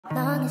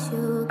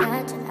you,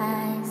 got your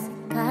eyes,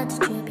 got your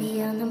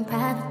trippy on them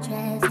private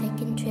jets,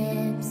 taking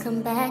trips.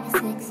 Come back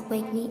at 6,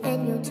 wake me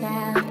and your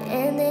child,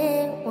 and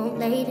then won't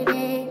lay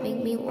today.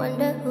 Make me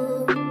wonder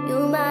who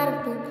you might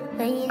have been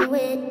playing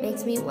with.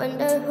 Makes me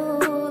wonder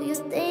who you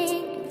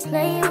think you're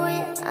playing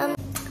with.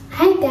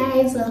 Hi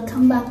guys,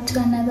 welcome back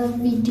to another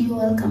video.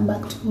 Welcome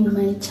back to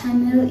my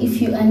channel.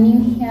 If you are new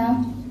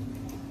here,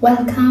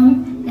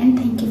 welcome and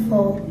thank you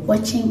for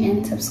watching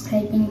and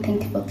subscribing.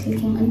 Thank you for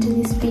clicking onto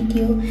this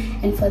video,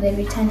 and for the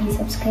returning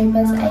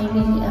subscribers, I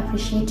really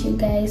appreciate you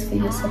guys for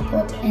your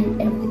support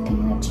and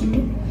everything that you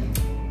do.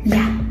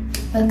 Yeah,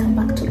 welcome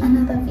back to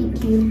another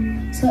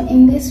video. So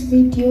in this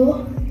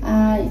video,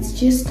 it's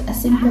just a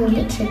simple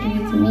get ready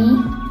with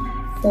me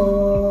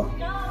for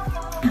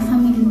a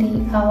family day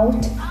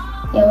out.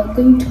 Yeah, we're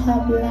going to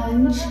have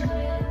lunch,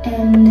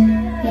 and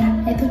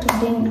yeah, I thought of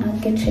doing a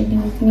get ready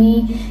with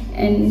me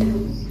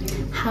and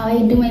how I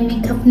do my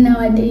makeup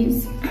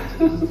nowadays.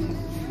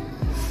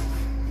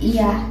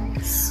 Yeah,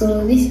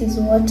 so this is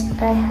what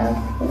I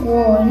have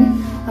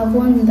worn. I've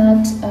worn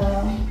that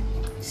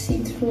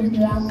see-through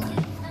black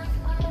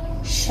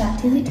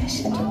shirt. Is it a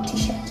shirt or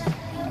t-shirt?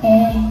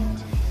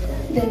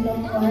 The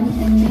long one,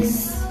 and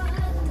this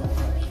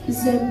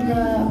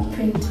zebra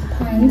print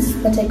pants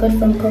that I got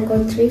from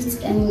Coco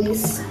Thrifts, and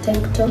this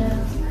tank top.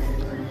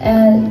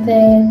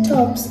 The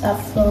tops are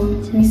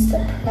from Mr.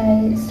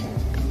 Price.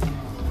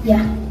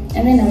 Yeah,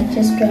 and then I'll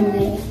just wear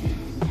my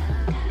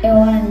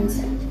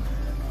A1's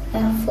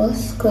Air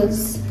Force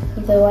because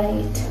of the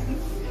white.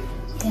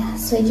 Yeah,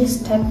 so I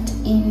just tucked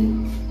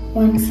in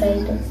one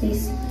side of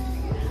this.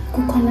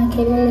 Kukona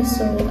kelele,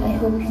 so I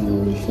hope you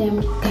will hear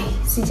me.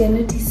 Sija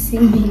notice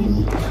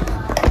me.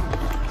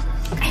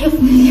 I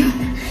hope you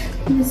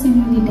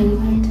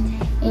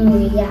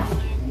anyway, yeah,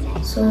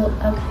 so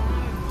I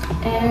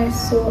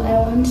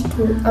want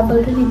to, I've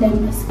already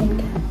done my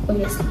skincare,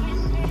 obviously,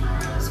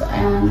 so I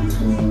want to,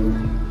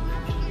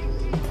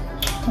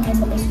 what am I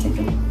supposed to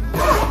do?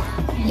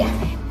 Yeah,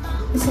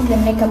 this is the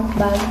makeup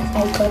bag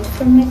I got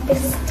from my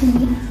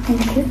bestie.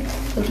 Thank you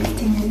for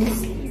gifting me this.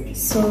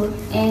 So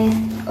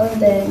all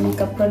the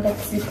makeup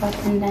products zip up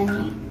and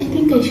down. I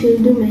think I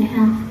should do my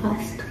hair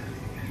first.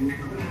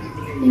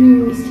 Let me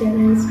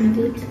moisturize with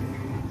it.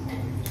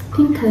 I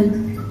think I'll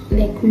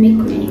like make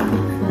my makeup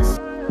first.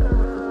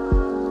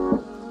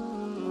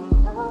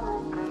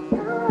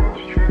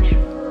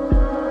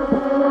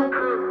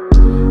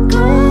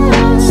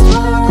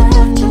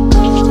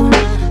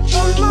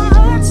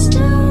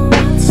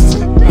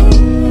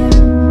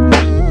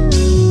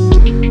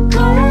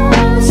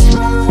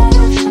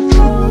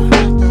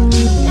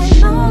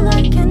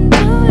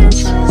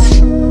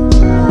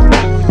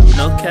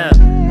 No cap,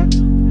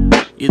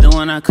 you're the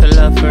one I could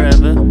love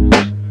forever.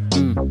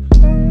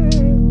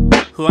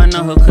 Who I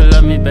know who could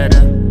love me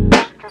better.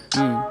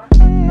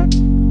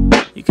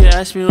 You could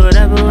ask me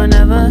whatever,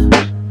 whenever.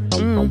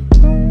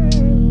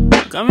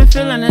 Got me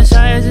feeling as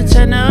high as a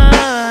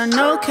tenor.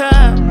 No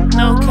cap,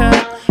 no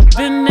cap.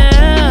 Been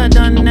there,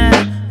 done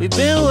that. We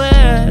been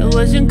where it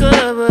wasn't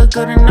good, but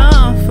good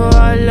enough for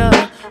our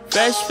love.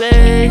 Fresh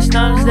space,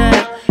 thumbs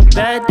that.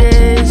 Bad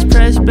days,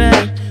 press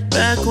back.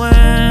 Back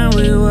when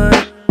we were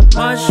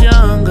much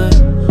younger.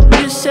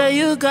 You say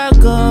you got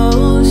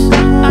ghosts,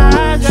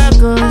 I got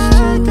ghosts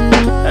too.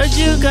 Heard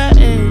you got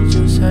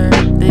angels,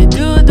 heard they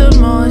do the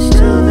most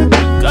too.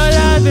 Girl,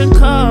 I've been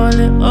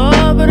calling,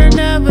 oh, but it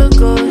never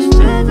goes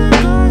to.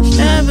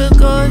 Never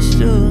goes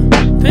to.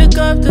 Pick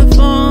up the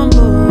phone,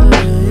 boy,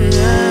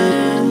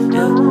 yeah.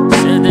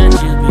 Said that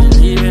you'd be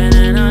leaving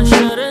and I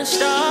should've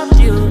stopped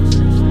you.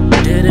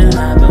 Didn't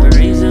have a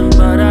reason,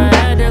 but I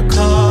had to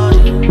call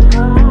you.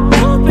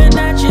 Hoping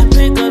that you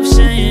pick up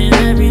saying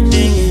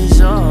everything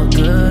is all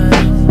good.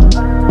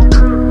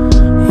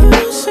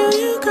 You say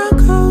you got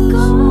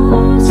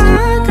ghosts, I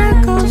got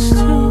ghosts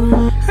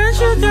too. Heard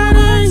you got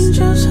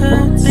angels,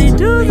 heard they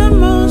do the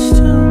most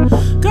too.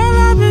 Girl,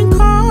 I've been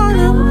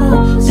calling,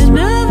 but it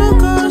never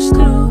goes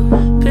through.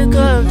 Pick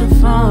up the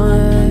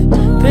phone,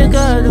 yeah. Pick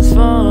up the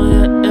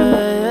phone, yeah,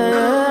 yeah,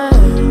 yeah.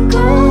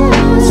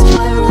 Ghosts,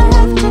 where I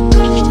have to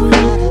go,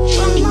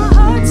 but my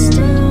heart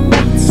still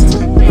wants to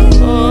be.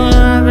 Oh,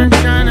 I've been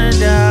trying to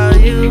dial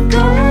you.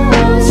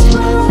 Ghosts,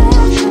 where I have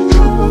to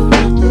go,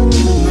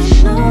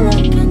 and all I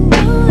can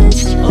do is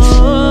just.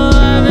 Oh,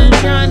 I've been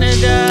trying to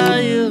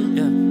dial you.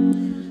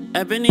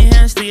 Yeah. Ebony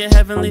hands to your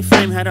heavenly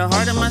frame. Had a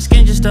heart in my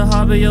skin just to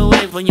harbor your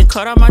wave. When you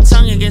cut out my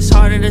tongue, it gets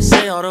harder to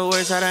say all the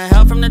words that I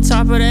held from the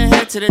top of the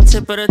head to the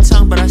tip of the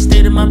tongue. But I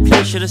stayed in my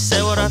place, should've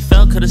said what I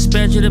felt, could've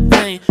spared you the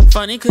pain.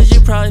 Funny cause you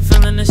probably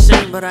feeling the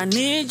same, but I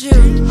need you,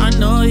 I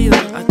know you.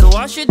 I could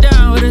wash you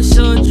down with a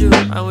soju.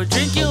 I would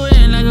drink you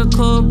in like a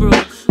cold brew.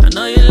 I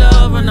know you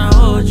love when I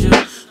hold you.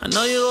 I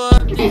know you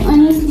are. I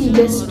honestly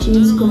just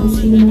choose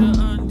concealer.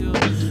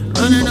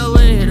 Running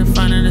away to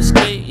find an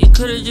escape. You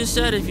could've just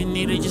said if you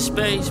needed your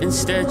space.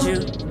 Instead you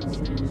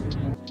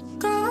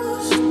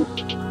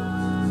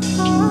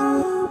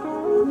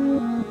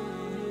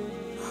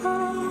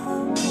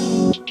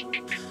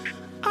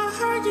I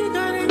heard you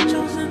got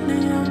angels and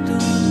they all do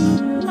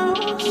the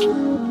most.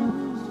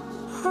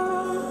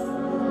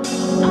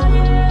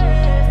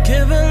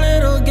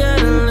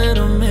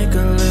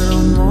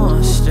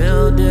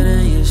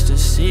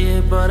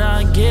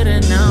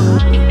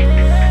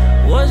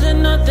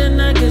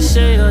 I can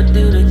say or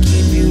do to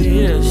keep you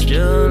here.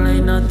 Still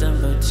ain't nothing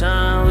but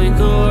time, we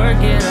could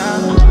work it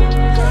out.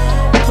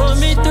 Put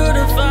me through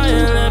the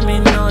fire, let me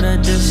know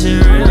that this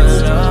is real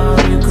love.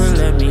 You could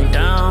let me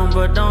down,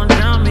 but don't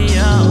drown me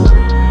out.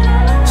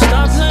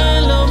 Stop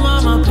playing, little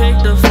mama,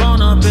 pick the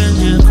phone up and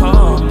just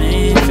call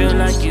me. Feel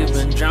like you've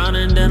been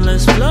drowning, then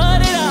let's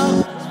flood it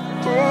out.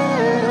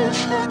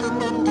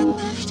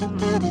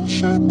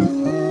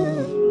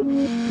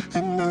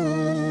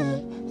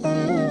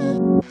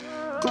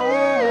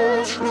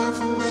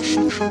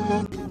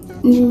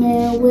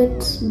 Nime wet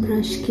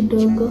brush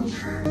kidogo.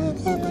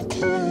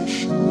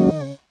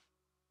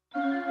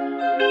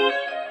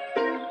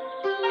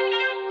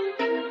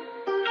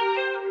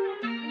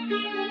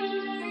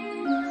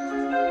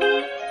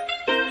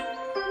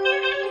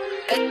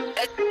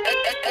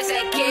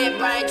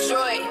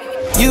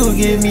 You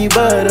give me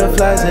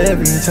butterflies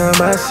every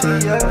time I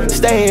see you.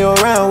 Stay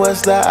around,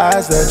 what's the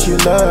odds that you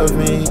love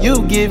me?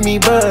 You give me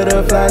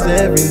butterflies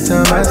every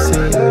time I see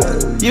you.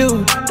 You,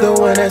 the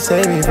one that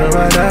saved me from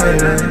my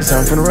nightmares. So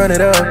I'm finna run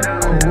it up,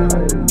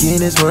 getting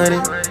this money.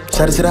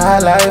 Shout it to the high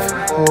life,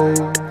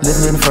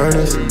 living in the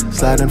furnace,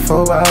 sliding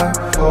for a while.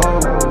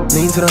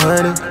 Lean to the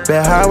honey,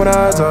 bet high when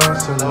odds are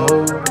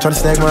tryna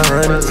stack my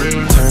hundreds.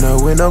 Turn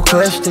up with no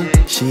question,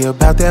 she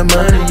about that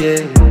money,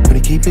 yeah.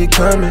 Gonna keep it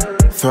coming,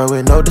 throw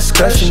it no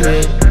discussion,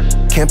 yeah.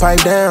 Can't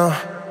pipe down,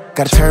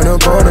 gotta turn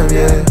up on them,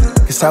 yeah.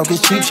 Cause talk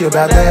is cheap, she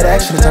about that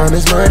action, time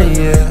is money,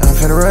 yeah. I'm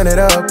finna run it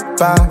up,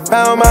 I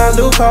found my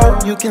loophole.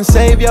 You can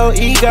save your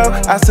ego,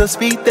 I still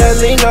speak that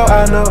lingo,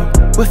 I know.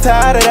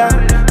 Without a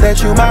doubt,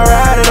 that you my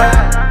ride or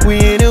die. We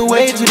in it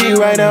way too deep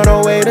right now,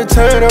 no way to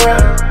turn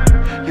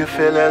around. You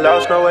feeling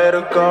lost, nowhere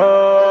to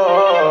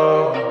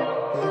go.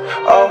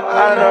 Oh,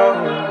 I know,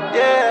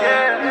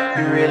 yeah.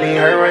 You really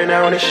hurt right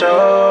now in the show.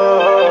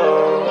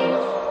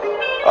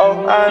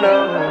 Oh, I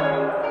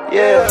know,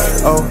 yeah.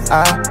 Oh,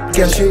 I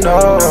guess you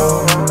know.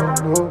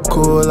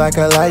 Cool like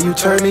a light, you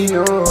turn me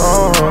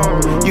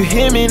on. You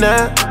hear me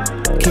now,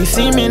 can't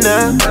see me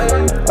now.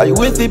 Are you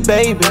with it,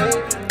 baby?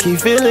 Keep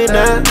feeling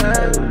now.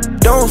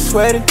 Don't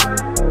sweat it,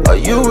 or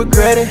you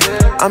regret it.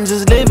 I'm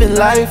just living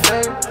life,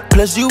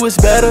 plus you is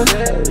better.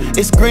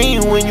 It's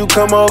green when you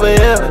come over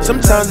here.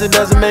 Sometimes it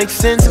doesn't make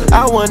sense,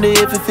 I wonder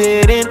if it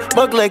fit in.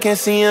 Mugler can't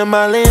see in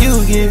my lens.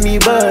 You give me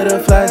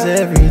butterflies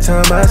every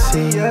time I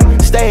see you.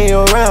 Stay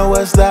around,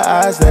 what's the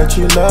odds that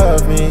you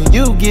love me?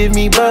 You give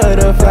me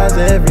butterflies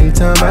every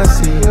time I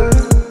see you.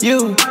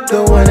 You,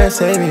 the one that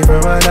saved me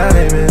from my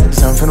nightmares.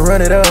 So I'm finna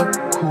run it up,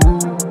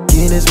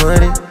 getting this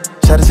money.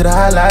 Shout it to the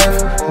high life,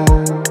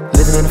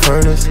 living in the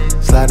furnace,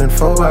 sliding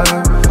for a while.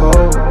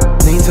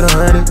 Lean to the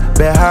honey,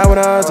 bet high when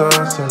odds are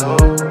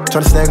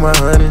tryna stack my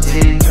hundreds.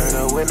 Turn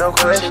up with no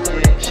question,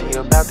 yeah. She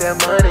about that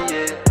money,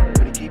 yeah.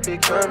 Gonna keep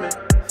it coming,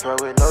 throw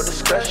it no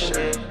discussion,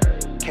 yeah.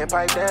 Can't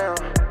pipe down,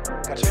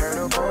 gotta turn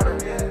up on them,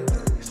 yeah.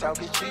 Cause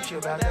talk is cheap, she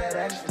about that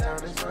action,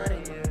 time is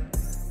money, yeah.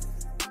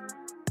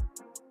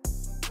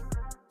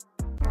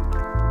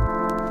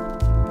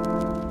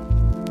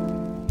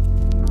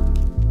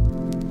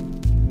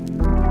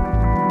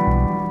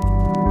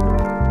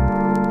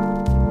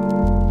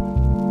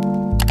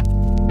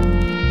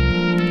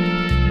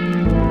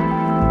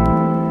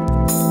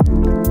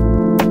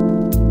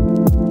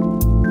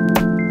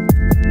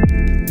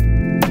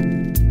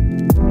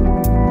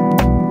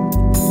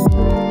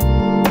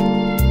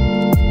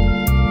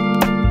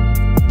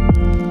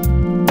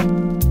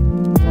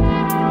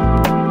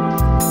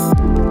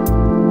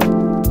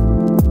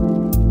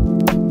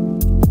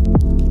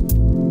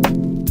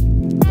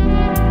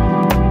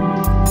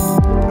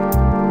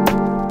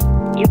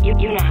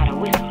 You know how to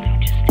whistle,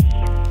 don't you,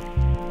 Steve?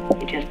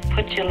 You just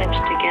put your lips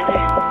together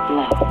and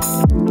blow.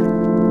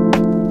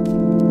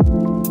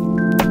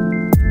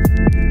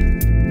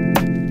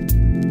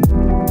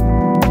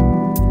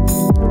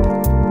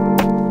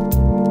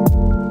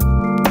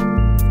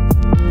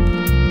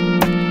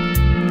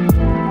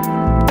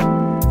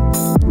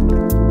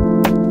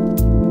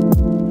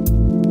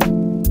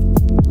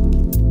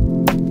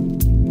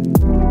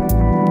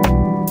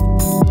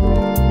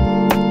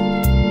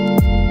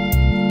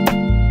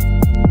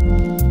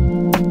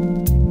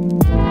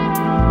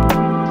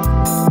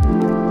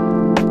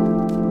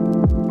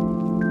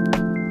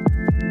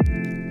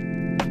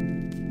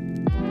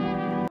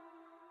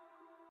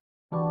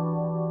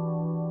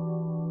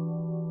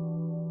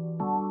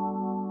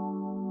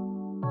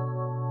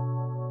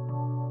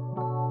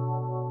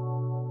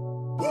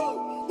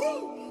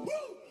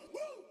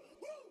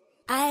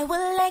 I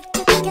would like to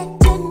get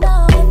to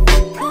know if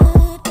it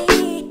could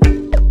be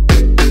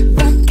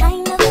the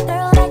kind of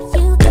girl that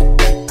you took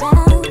me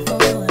down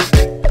for.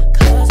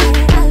 'Cause when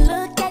I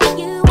look at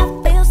you, I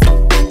feel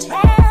something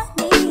tell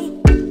me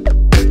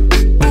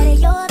that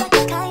you're the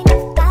kind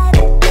of guy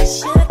that I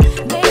should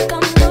make a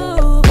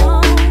move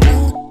on.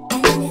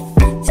 And if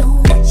I don't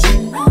let you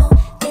know,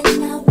 then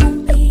I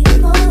won't be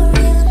for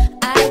real.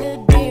 I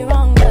could be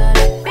wrong, but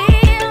I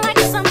feel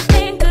like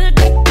something could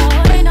be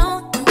going on.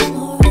 The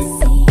more I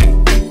see,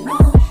 the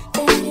more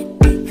that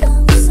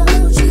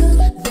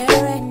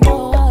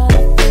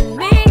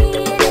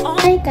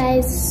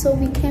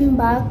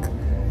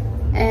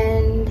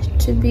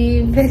to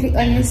be very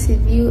honest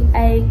with you,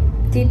 I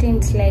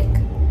didn't like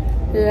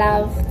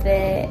love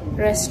the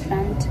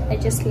restaurant. I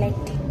just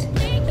liked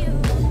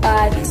it,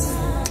 but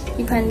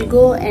you can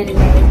go and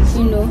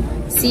you know,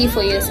 see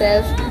for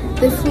yourself.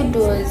 The food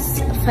was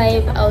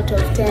 5 out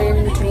of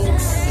 10,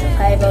 drinks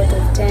 5 out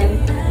of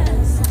 10.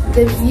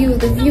 The view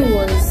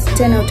was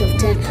 10 out of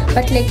 10.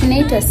 But like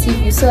night was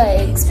Seaview, so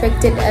I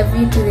expected a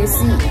view to the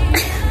sea.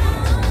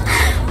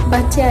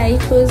 But yeah,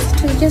 it was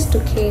just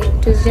okay.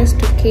 It was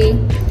just okay.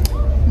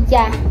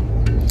 Yeah.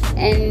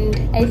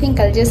 And I think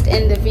I'll just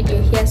end the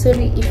video here.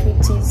 Sorry if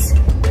it is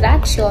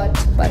that short,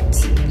 but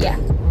yeah,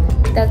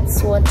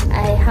 that's what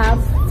I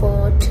have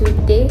for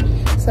today.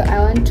 So I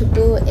want to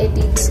go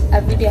edit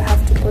a video I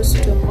have to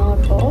post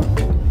tomorrow.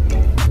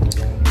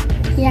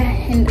 Yeah,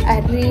 and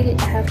a reel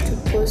I have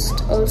to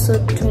post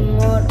also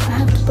tomorrow. I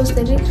have to post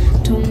the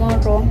reel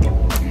tomorrow.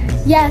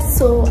 Yeah,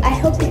 so I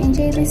hope you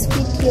enjoy this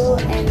video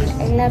and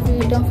I love you.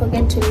 Don't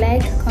forget to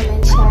like,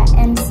 comment, share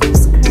and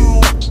subscribe.